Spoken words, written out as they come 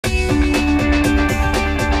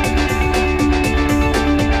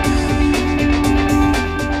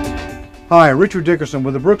Hi, Richard Dickerson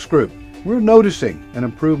with the Brooks Group. We're noticing an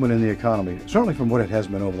improvement in the economy, certainly from what it has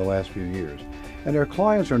been over the last few years. And our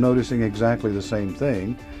clients are noticing exactly the same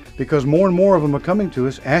thing because more and more of them are coming to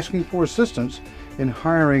us asking for assistance in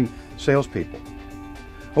hiring salespeople.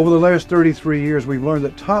 Over the last 33 years, we've learned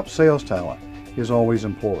that top sales talent is always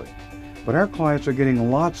employed. But our clients are getting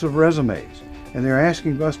lots of resumes, and they're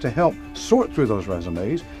asking us to help sort through those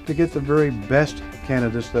resumes to get the very best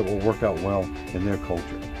candidates that will work out well in their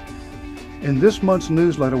culture. In this month's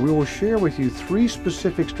newsletter, we will share with you 3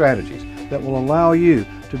 specific strategies that will allow you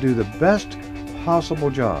to do the best possible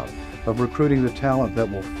job of recruiting the talent that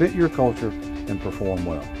will fit your culture and perform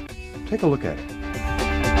well. Take a look at it.